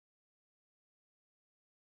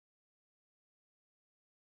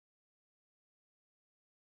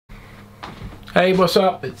Hey, what's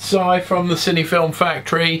up? It's Si from the Cine Film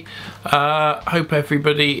Factory. Hope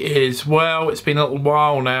everybody is well. It's been a little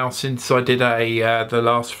while now since I did the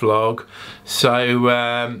last vlog,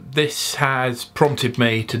 so this has prompted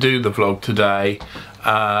me to do the vlog today,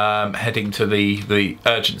 heading to the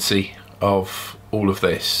urgency of all of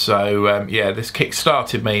this. So yeah, this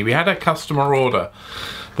kick-started me. We had a customer order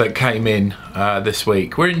that came in this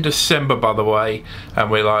week. We're in December, by the way, and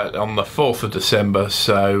we're like on the 4th of December,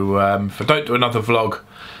 so if I don't do another vlog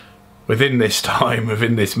within this time,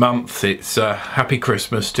 within this month, it's happy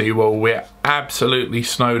Christmas to you all. We're absolutely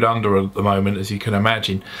snowed under at the moment, as you can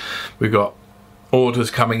imagine. We've got orders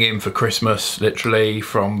coming in for Christmas literally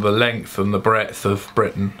from the length and the breadth of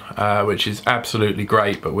Britain, which is absolutely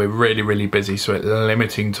great, but we're really busy, so it's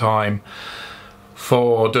limiting time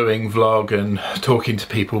for doing vlog and talking to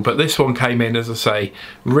people. But this one came in, as I say,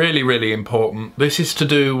 really important. This is to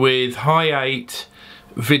do with Hi-8,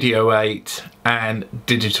 Video 8 and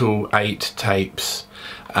Digital 8 tapes.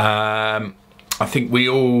 I think we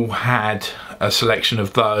all had a selection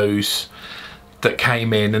of those that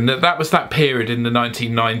came in, and that was that period in the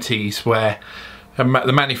 1990s where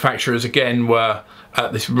the manufacturers again were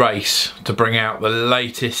at this race to bring out the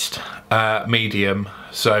latest medium.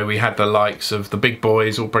 So we had the likes of the big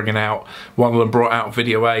boys all bringing out, one of them brought out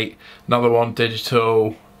Video 8, another one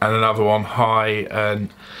digital, and another one high,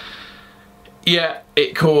 and yeah,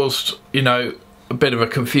 it caused, you know, a bit of a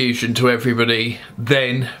confusion to everybody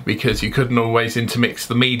then, because you couldn't always intermix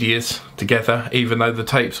the medias together, even though the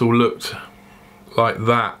tapes all looked like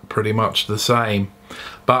that, pretty much the same.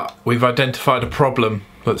 But we've identified a problem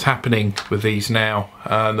that's happening with these now.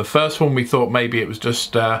 The first one, we thought maybe it was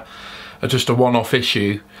just a one-off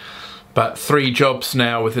issue, but 3 jobs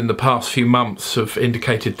now within the past few months have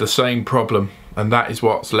indicated the same problem, and that is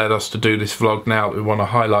what's led us to do this vlog now. We want to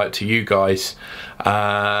highlight to you guys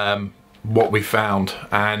what we found,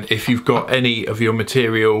 and if you've got any of your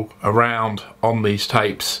material around on these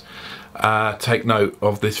tapes, take note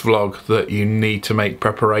of this vlog, that you need to make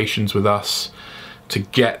preparations with us to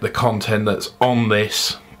get the content that's on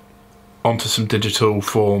this onto some digital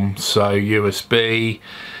form, so USB,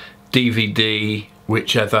 DVD,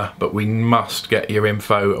 whichever, but we must get your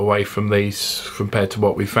info away from these compared to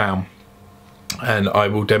what we found, and I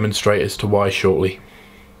will demonstrate as to why shortly.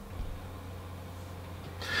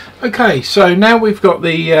 Okay, so now we've got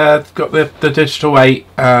the Digital 8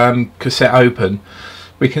 cassette open,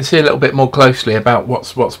 we can see a little bit more closely about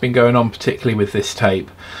what's been going on, particularly with this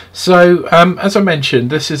tape. So as I mentioned,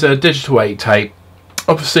 this is a Digital 8 tape,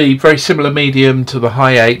 obviously very similar medium to the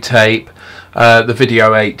Hi-8 tape, the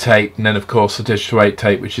Video 8 tape, and then of course the Digital 8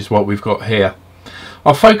 tape, which is what we've got here.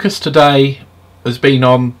 Our focus today has been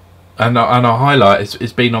on, and our highlight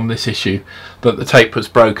has been on this issue, that the tape was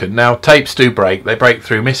broken. Now, tapes do break. They break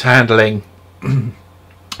through mishandling.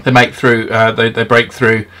 They break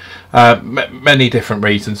through many different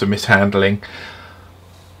reasons of mishandling.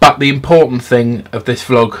 But the important thing of this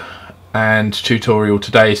vlog and tutorial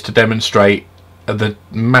today is to demonstrate the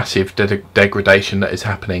massive degradation that is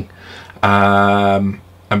happening, and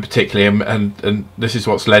particularly, and this is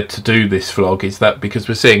what's led to do this vlog, is that because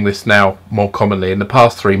we're seeing this now more commonly. In the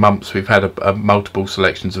past 3 months, we've had multiple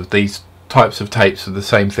selections of these types of tapes of the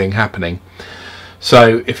same thing happening.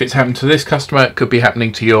 So if it's happened to this customer, it could be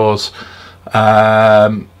happening to yours.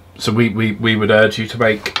 So we would urge you to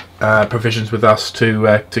make provisions with us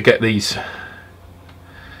to get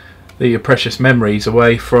your precious memories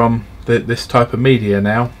away from this type of media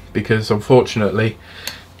now, because unfortunately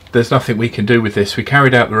there's nothing we can do with this. We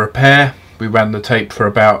carried out the repair, we ran the tape for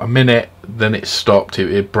about a minute, then it stopped,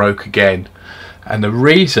 it broke again. And the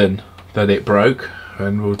reason that it broke,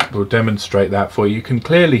 and we'll demonstrate that for you, you can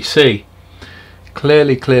clearly see,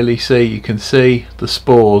 you can see the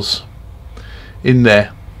spores in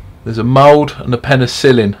there. There's a mould and a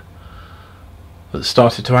penicillin that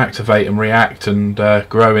started to activate and react and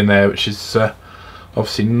grow in there, which is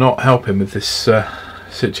obviously not helping with this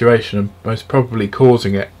situation, and most probably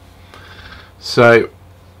causing it. So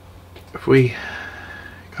if we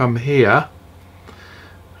come here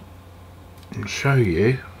and show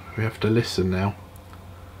you, we have to listen now.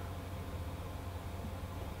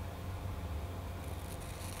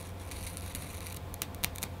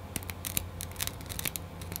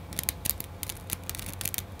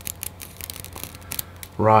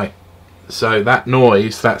 Right, so that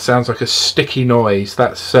noise, that sounds like a sticky noise.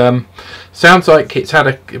 That sounds like it's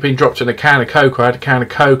been dropped in a can of Coke, or had a can of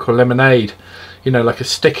Coke or lemonade, you know, like a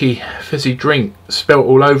sticky fizzy drink spilt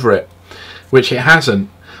all over it, which it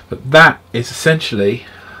hasn't. But that is essentially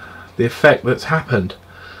the effect that's happened.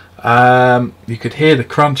 You could hear the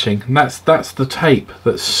crunching, and that's the tape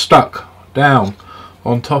that's stuck down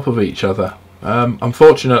on top of each other.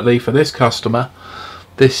 Unfortunately for this customer,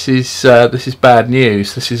 this is bad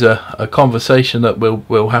news. This is a conversation that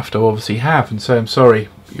we'll have to obviously have and say, I'm sorry,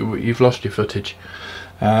 you've lost your footage.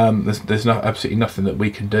 There's absolutely nothing that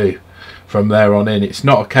we can do from there on in. It's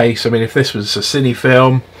not a case, I mean, if this was a cine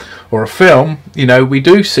film or a film, you know, we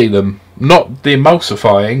do see them, not the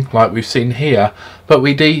emulsifying like we've seen here, but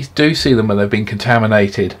we do see them when they've been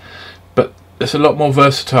contaminated. But it's a lot more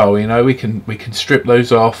versatile, you know. We can strip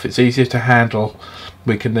those off. It's easier to handle.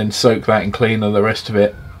 We can then soak that in cleaner, the rest of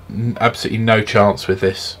it. Absolutely no chance with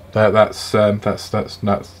this. That's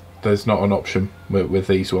there's not an option with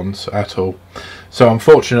these ones at all. So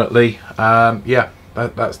unfortunately, yeah,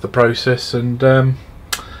 that's the process, and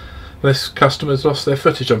this customer's lost their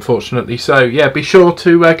footage, unfortunately. So yeah, be sure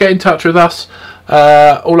to get in touch with us.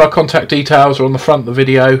 All our contact details are on the front of the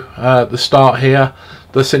video at the start here,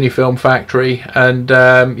 the Cine Film Factory, and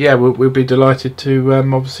yeah, we'll be delighted to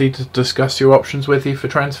obviously to discuss your options with you for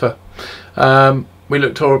transfer. We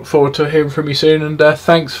look forward to hearing from you soon, and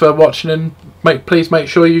thanks for watching, and please make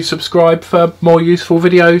sure you subscribe for more useful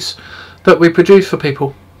videos that we produce for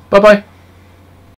people. Bye bye.